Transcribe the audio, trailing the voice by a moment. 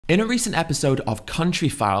In a recent episode of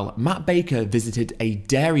Countryfile, Matt Baker visited a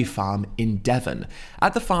dairy farm in Devon.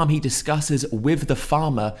 At the farm, he discusses with the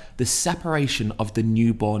farmer the separation of the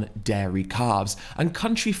newborn dairy calves, and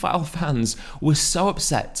Countryfile fans were so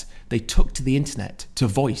upset they took to the internet to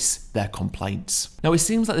voice their complaints. Now, it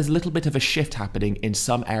seems like there's a little bit of a shift happening in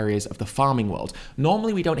some areas of the farming world.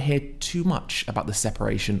 Normally, we don't hear too much about the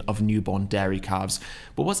separation of newborn dairy calves,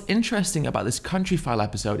 but what's interesting about this Countryfile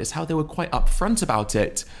episode is how they were quite upfront about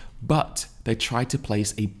it, but they tried to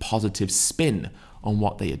place a positive spin on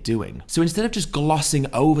what they are doing. So instead of just glossing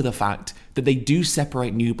over the fact that they do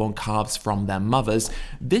separate newborn calves from their mothers,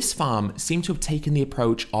 this farm seemed to have taken the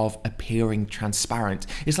approach of appearing transparent.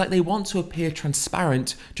 It's like they want to appear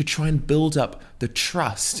transparent to try and build up the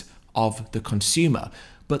trust of the consumer.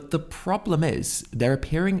 But the problem is they're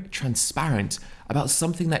appearing transparent about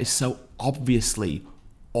something that is so obviously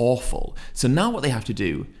awful. So now what they have to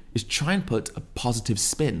do is try and put a positive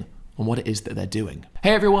spin on what it is that they're doing.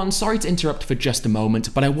 Hey everyone, sorry to interrupt for just a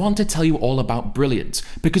moment, but I want to tell you all about Brilliant,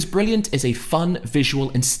 because Brilliant is a fun, visual,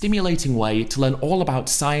 and stimulating way to learn all about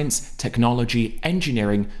science, technology,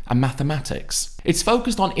 engineering, and mathematics. It's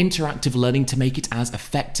focused on interactive learning to make it as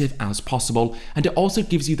effective as possible, and it also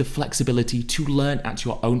gives you the flexibility to learn at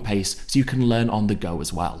your own pace so you can learn on the go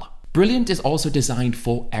as well. Brilliant is also designed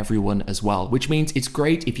for everyone as well, which means it's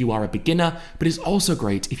great if you are a beginner, but it's also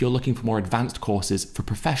great if you're looking for more advanced courses for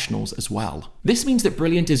professionals as well. This means that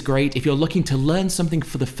Brilliant is great if you're looking to learn something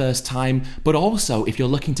for the first time, but also if you're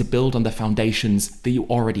looking to build on the foundations that you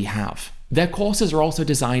already have. Their courses are also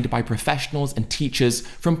designed by professionals and teachers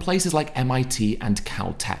from places like MIT and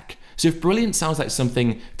Caltech. So if Brilliant sounds like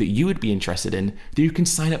something that you would be interested in, then you can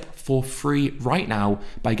sign up for free right now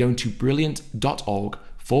by going to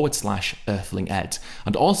brilliant.org/Earthling Ed.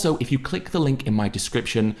 And also, if you click the link in my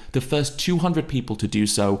description, the first 200 people to do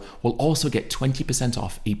so will also get 20%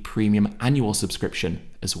 off a premium annual subscription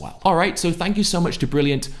as well. All right, so thank you so much to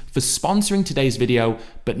Brilliant for sponsoring today's video,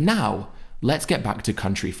 but now let's get back to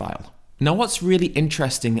Countryfile. Now, what's really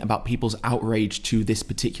interesting about people's outrage to this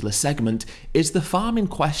particular segment is the farm in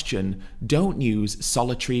question don't use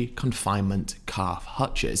solitary confinement calf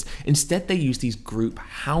hutches. Instead, they use these group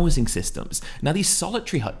housing systems. Now, these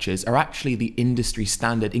solitary hutches are actually the industry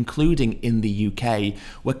standard, including in the UK,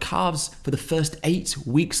 where calves for the first 8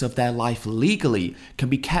 weeks of their life legally can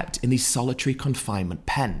be kept in these solitary confinement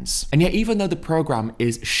pens. And yet, even though the program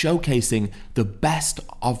is showcasing the best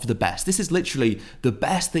of the best, this is literally the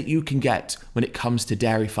best that you can get when it comes to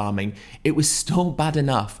dairy farming, it was still bad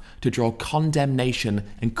enough to draw condemnation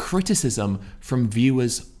and criticism from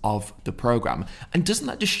viewers of the program. And doesn't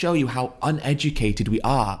that just show you how uneducated we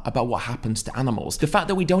are about what happens to animals? The fact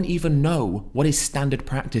that we don't even know what is standard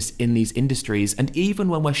practice in these industries, and even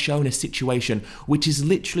when we're shown a situation which is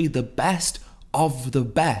literally the best of the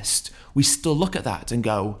best, we still look at that and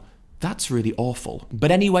go, that's really awful.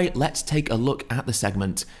 But anyway, let's take a look at the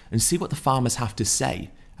segment and see what the farmers have to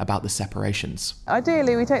say about the separations.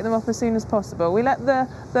 Ideally, we take them off as soon as possible. We let the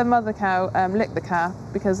mother cow lick the calf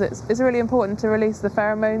because it's really important to release the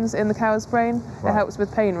pheromones in the cow's brain. Right. It helps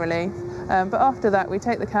with pain relief. But after that, we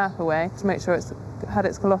take the calf away to make sure it's had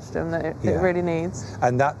its colostrum that it really needs.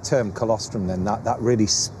 And that term colostrum then, that really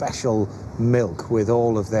special milk with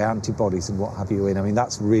all of their antibodies and what have you in, I mean,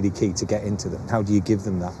 that's really key to get into them. How do you give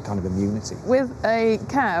them that kind of immunity? With a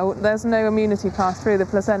cow, there's no immunity passed through the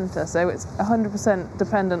placenta, so it's 100%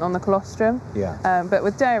 dependent on the colostrum. Yeah. But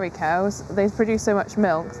with dairy cows, they produce so much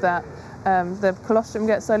milk that the colostrum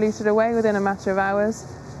gets diluted away within a matter of hours.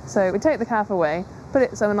 So we take the calf away, put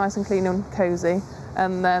it somewhere nice and clean and cosy,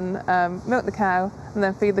 and then milk the cow, and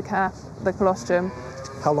then feed the calf the colostrum.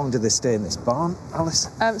 How long do they stay in this barn, Alice?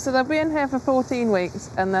 So they'll be in here for 14 weeks,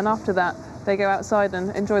 and then after that, they go outside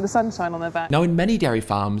and enjoy the sunshine on their back. Now, in many dairy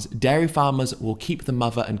farms, dairy farmers will keep the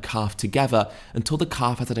mother and calf together until the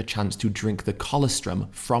calf has had a chance to drink the colostrum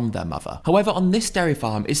from their mother. However, on this dairy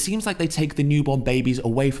farm, it seems like they take the newborn babies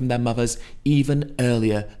away from their mothers even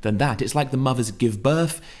earlier than that. It's like the mothers give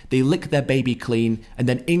birth, they lick their baby clean, and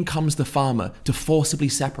then in comes the farmer to forcibly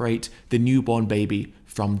separate the newborn baby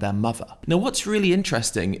from their mother. Now, what's really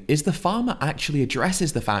interesting is the farmer actually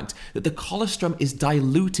addresses the fact that the colostrum is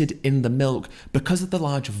diluted in the milk because of the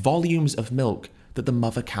large volumes of milk that the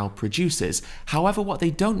mother cow produces. However, what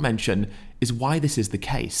they don't mention is why this is the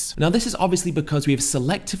case. Now, this is obviously because we have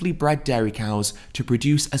selectively bred dairy cows to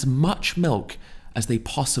produce as much milk as they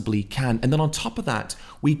possibly can. And then on top of that,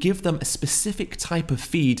 we give them a specific type of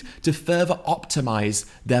feed to further optimize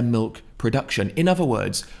their milk production. In other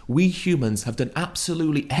words, we humans have done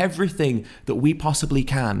absolutely everything that we possibly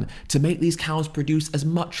can to make these cows produce as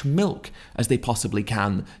much milk as they possibly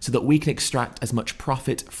can so that we can extract as much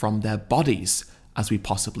profit from their bodies as we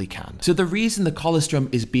possibly can. So the reason the colostrum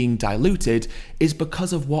is being diluted is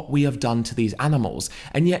because of what we have done to these animals.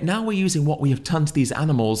 And yet now we're using what we have done to these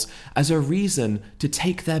animals as a reason to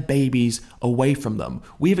take their babies away from them.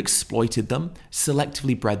 We have exploited them,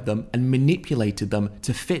 selectively bred them, and manipulated them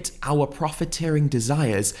to fit our profiteering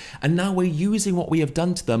desires. And now we're using what we have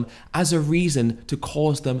done to them as a reason to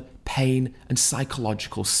cause them pain and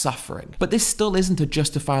psychological suffering. But this still isn't a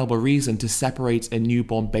justifiable reason to separate a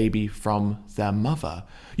newborn baby from their mother.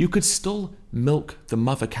 You could still milk the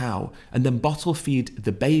mother cow and then bottle feed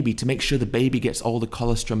the baby to make sure the baby gets all the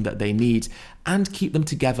colostrum that they need and keep them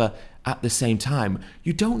together at the same time.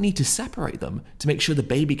 You don't need to separate them to make sure the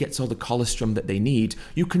baby gets all the colostrum that they need.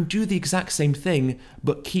 You can do the exact same thing,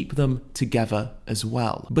 but keep them together as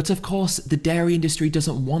well. But of course, the dairy industry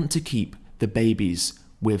doesn't want to keep the babies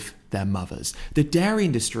with their mothers. The dairy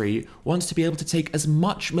industry wants to be able to take as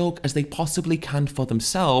much milk as they possibly can for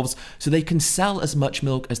themselves so they can sell as much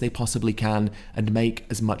milk as they possibly can and make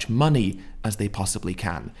as much money as they possibly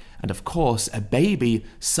can. And of course, a baby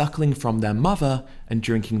suckling from their mother and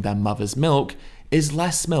drinking their mother's milk is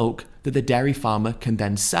less milk that the dairy farmer can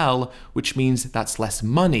then sell, which means that's less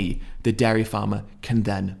money the dairy farmer can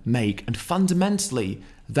then make. And fundamentally,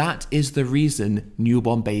 that is the reason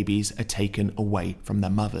newborn babies are taken away from their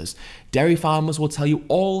mothers. Dairy farmers will tell you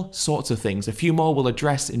all sorts of things. A few more we'll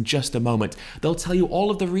address in just a moment. They'll tell you all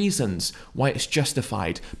of the reasons why it's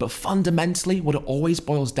justified. But fundamentally, what it always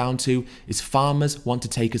boils down to is farmers want to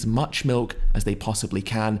take as much milk as they possibly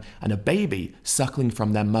can, and a baby suckling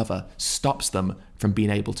from their mother stops them from being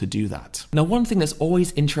able to do that. Now, one thing that's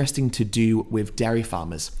always interesting to do with dairy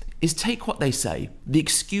farmers is take what they say, the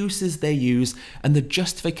excuses they use, and the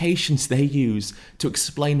justifications they use to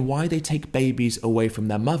explain why they take babies away from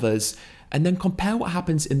their mothers, and then compare what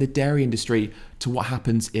happens in the dairy industry to what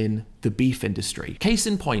happens in the beef industry. Case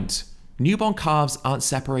in point, newborn calves aren't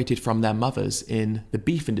separated from their mothers in the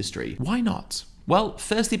beef industry. Why not? Well,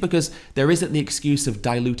 firstly, because there isn't the excuse of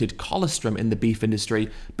diluted colostrum in the beef industry,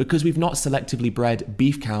 because we've not selectively bred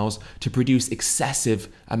beef cows to produce excessive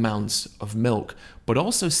amounts of milk. But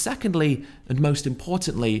also, secondly, and most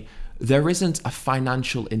importantly, there isn't a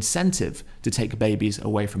financial incentive to take babies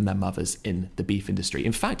away from their mothers in the beef industry.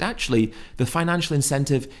 In fact, actually, the financial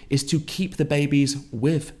incentive is to keep the babies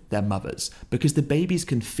with their mothers, because the babies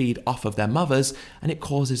can feed off of their mothers and it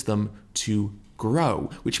causes them to grow,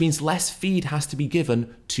 which means less feed has to be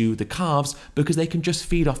given to the calves because they can just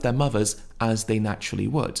feed off their mothers as they naturally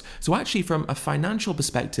would. So actually, from a financial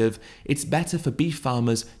perspective, it's better for beef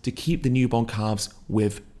farmers to keep the newborn calves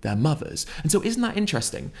with their mothers. And so isn't that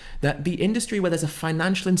interesting that the industry where there's a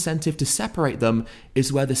financial incentive to separate them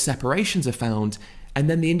is where the separations are found, and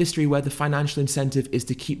then the industry where the financial incentive is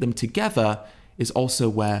to keep them together is also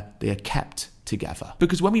where they are kept together.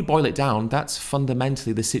 Because when we boil it down, that's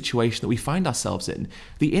fundamentally the situation that we find ourselves in.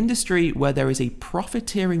 The industry where there is a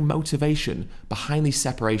profiteering motivation behind these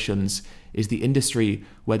separations is the industry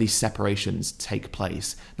where these separations take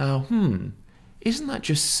place. Now, isn't that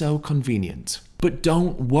just so convenient? But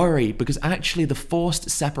don't worry, because actually the forced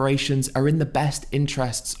separations are in the best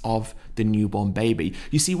interests of the newborn baby.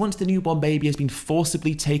 You see, once the newborn baby has been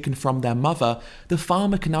forcibly taken from their mother, the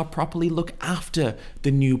farmer can now properly look after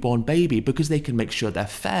the newborn baby because they can make sure they're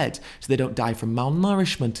fed so they don't die from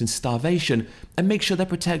malnourishment and starvation, and make sure they're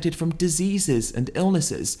protected from diseases and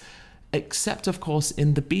illnesses. Except, of course,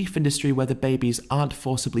 in the beef industry where the babies aren't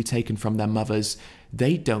forcibly taken from their mothers,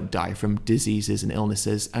 they don't die from diseases and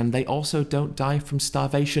illnesses, and they also don't die from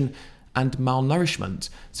starvation and malnourishment.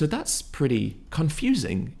 So that's pretty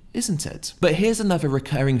confusing, isn't it? But here's another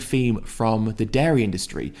recurring theme from the dairy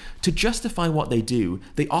industry. To justify what they do,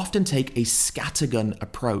 they often take a scattergun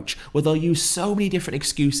approach, where they'll use so many different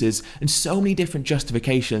excuses and so many different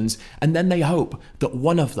justifications, and then they hope that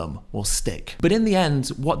one of them will stick. But in the end,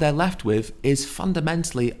 what they're left with is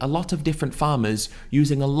fundamentally a lot of different farmers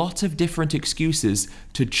using a lot of different excuses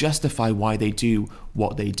to justify why they do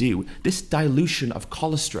what they do. This dilution of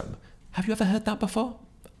colostrum, have you ever heard that before?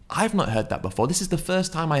 I've not heard that before. This is the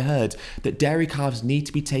first time I heard that dairy calves need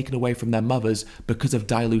to be taken away from their mothers because of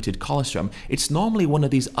diluted colostrum. It's normally one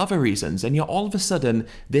of these other reasons, and yet all of a sudden,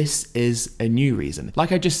 this is a new reason.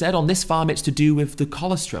 Like I just said, on this farm, it's to do with the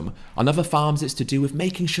colostrum. On other farms, it's to do with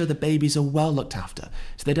making sure the babies are well looked after,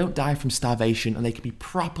 so they don't die from starvation and they can be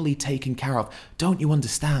properly taken care of. Don't you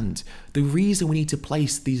understand? The reason we need to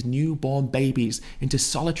place these newborn babies into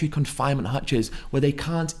solitary confinement hutches where they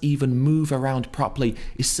can't even move around properly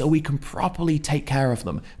is so we can properly take care of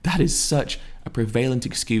them. That is such a prevalent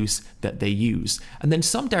excuse that they use. And then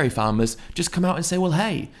some dairy farmers just come out and say, well,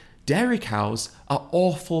 hey, dairy cows are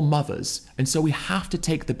awful mothers, and so we have to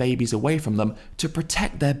take the babies away from them to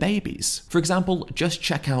protect their babies. For example, just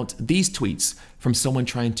check out these tweets from someone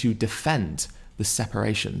trying to defend the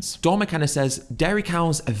separations. Dawn McKenna says, dairy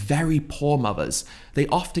cows are very poor mothers. They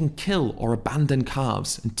often kill or abandon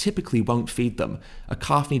calves and typically won't feed them. A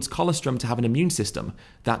calf needs colostrum to have an immune system.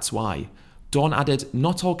 That's why. Dawn added,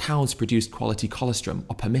 not all cows produce quality colostrum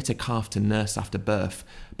or permit a calf to nurse after birth.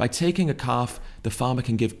 By taking a calf, the farmer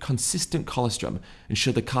can give consistent colostrum,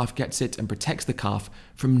 ensure the calf gets it and protects the calf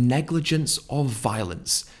from negligence or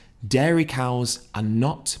violence. Dairy cows are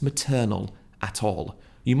not maternal at all.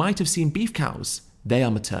 You might have seen beef cows. They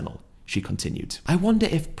are maternal, she continued. I wonder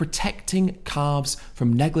if protecting calves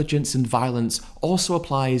from negligence and violence also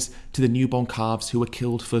applies to the newborn calves who are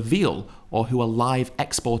killed for veal or who are live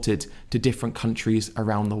exported to different countries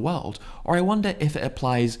around the world. Or I wonder if it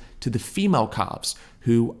applies to the female calves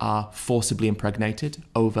who are forcibly impregnated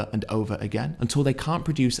over and over again until they can't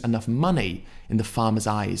produce enough money in the farmer's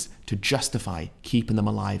eyes to justify keeping them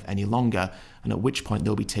alive any longer, and at which point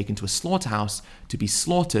they'll be taken to a slaughterhouse to be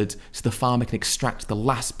slaughtered so the farmer can extract the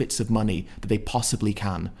last bits of money that they possibly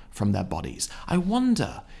can from their bodies. I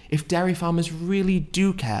wonder if dairy farmers really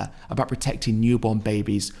do care about protecting newborn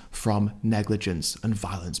babies from negligence and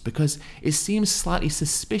violence, because it seems slightly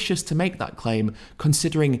suspicious to make that claim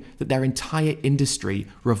considering that their entire industry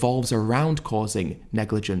revolves around causing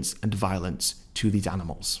negligence and violence to these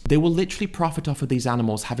animals. They will literally profit off of these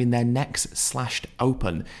animals having their necks slashed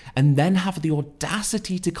open and then have the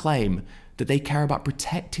audacity to claim that they care about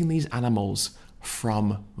protecting these animals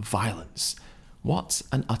from violence. What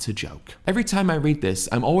an utter joke. Every time I read this,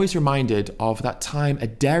 I'm always reminded of that time a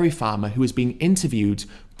dairy farmer who was being interviewed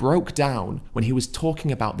broke down when he was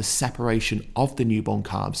talking about the separation of the newborn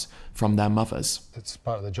calves from their mothers. It's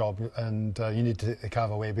part of the job, and you need to take the calf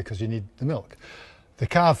away because you need the milk. The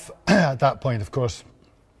calf, at that point, of course,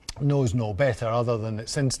 knows no better other than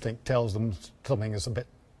its instinct tells them something is a bit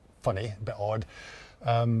funny, a bit odd.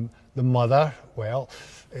 The mother, well,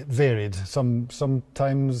 it varied.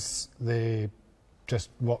 Sometimes they just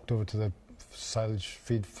walked over to the silage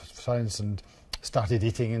feed signs and started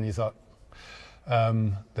eating, and you thought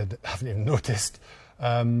they haven't even noticed.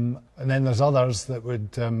 And then there's others that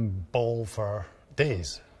would bawl for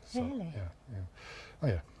days. So, really? Yeah. Oh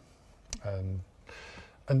yeah.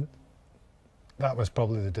 And that was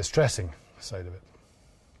probably the distressing side of it.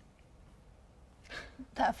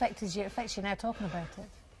 That affected you. It affects you now talking about it.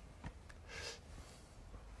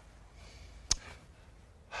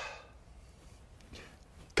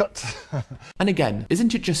 Cut. And again,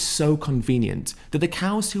 isn't it just so convenient that the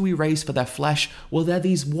cows who we raise for their flesh, well, they're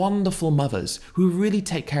these wonderful mothers who really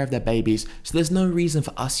take care of their babies, so there's no reason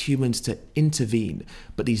for us humans to intervene.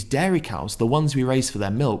 But these dairy cows, the ones we raise for their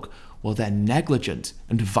milk, well, they're negligent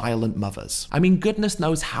and violent mothers. I mean, goodness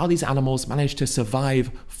knows how these animals manage to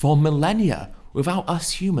survive for millennia without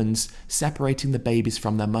us humans separating the babies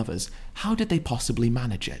from their mothers. How did they possibly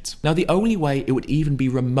manage it? Now, the only way it would even be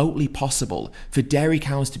remotely possible for dairy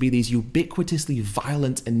cows to be these ubiquitously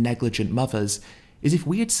violent and negligent mothers is if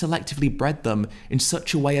we had selectively bred them in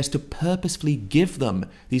such a way as to purposefully give them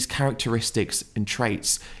these characteristics and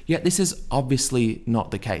traits. Yet this is obviously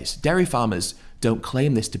not the case. Dairy farmers don't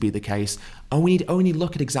claim this to be the case, and we need only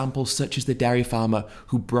look at examples such as the dairy farmer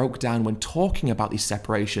who broke down when talking about these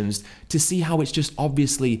separations to see how it's just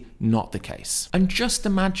obviously not the case. And just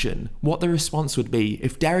imagine what the response would be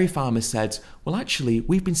if dairy farmers said, well, actually,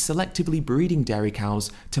 we've been selectively breeding dairy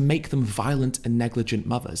cows to make them violent and negligent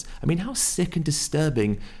mothers. I mean, how sick and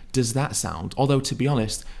disturbing does that sound? Although, to be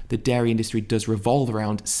honest, the dairy industry does revolve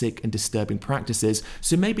around sick and disturbing practices,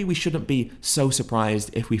 so maybe we shouldn't be so surprised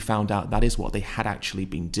if we found out that is what they had actually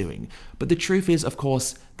been doing. But the truth is, of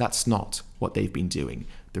course, that's not what they've been doing.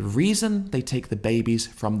 The reason they take the babies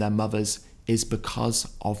from their mothers is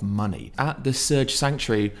because of money. At the Surge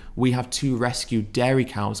Sanctuary, we have 2 rescued dairy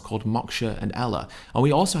cows called Moksha and Ella, and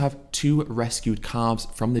we also have 2 rescued calves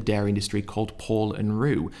from the dairy industry called Paul and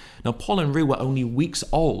Rue. Now, Paul and Rue were only weeks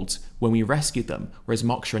old when we rescued them, whereas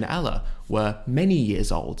Moksha and Ella were many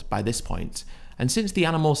years old by this point. And since the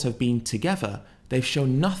animals have been together, they've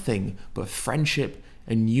shown nothing but friendship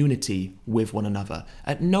and unity with one another.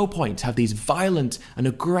 At no point have these violent and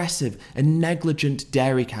aggressive and negligent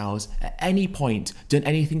dairy cows at any point done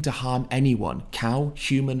anything to harm anyone, cow,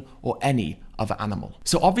 human, or any other animal.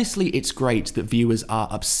 So obviously it's great that viewers are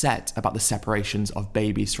upset about the separations of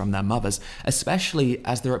babies from their mothers, especially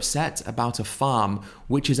as they're upset about a farm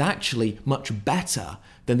which is actually much better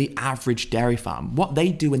than the average dairy farm. What they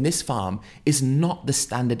do in this farm is not the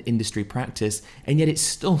standard industry practice, and yet it's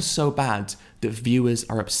still so bad that viewers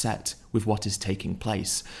are upset with what is taking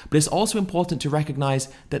place. But it's also important to recognize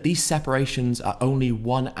that these separations are only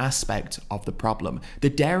one aspect of the problem. The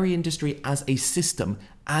dairy industry as a system,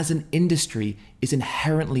 as an industry, is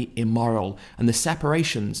inherently immoral, and the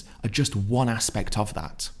separations are just one aspect of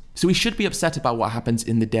that. So we should be upset about what happens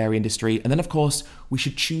in the dairy industry, and then of course we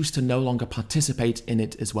should choose to no longer participate in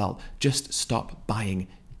it as well. Just stop buying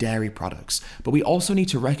dairy products. But we also need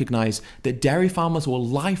to recognize that dairy farmers will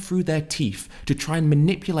lie through their teeth to try and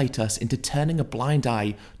manipulate us into turning a blind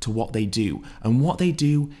eye to what they do. And what they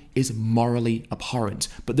do is morally abhorrent.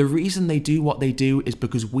 But the reason they do what they do is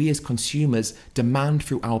because we as consumers demand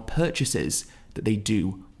through our purchases that they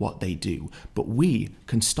do what they do. But we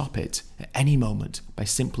can stop it at any moment by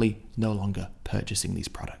simply no longer purchasing these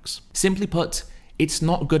products. Simply put, it's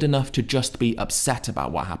not good enough to just be upset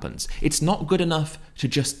about what happens. It's not good enough to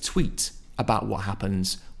just tweet about what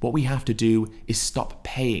happens. What we have to do is stop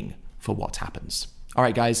paying for what happens. All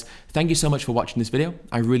right, guys, thank you so much for watching this video.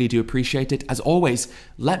 I really do appreciate it. As always,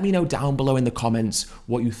 let me know down below in the comments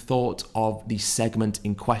what you thought of the segment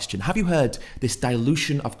in question. Have you heard this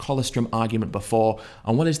dilution of colostrum argument before?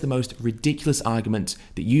 And what is the most ridiculous argument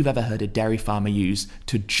that you've ever heard a dairy farmer use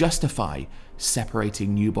to justify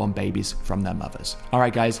separating newborn babies from their mothers? All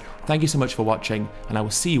right, guys, thank you so much for watching, and I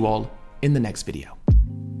will see you all in the next video.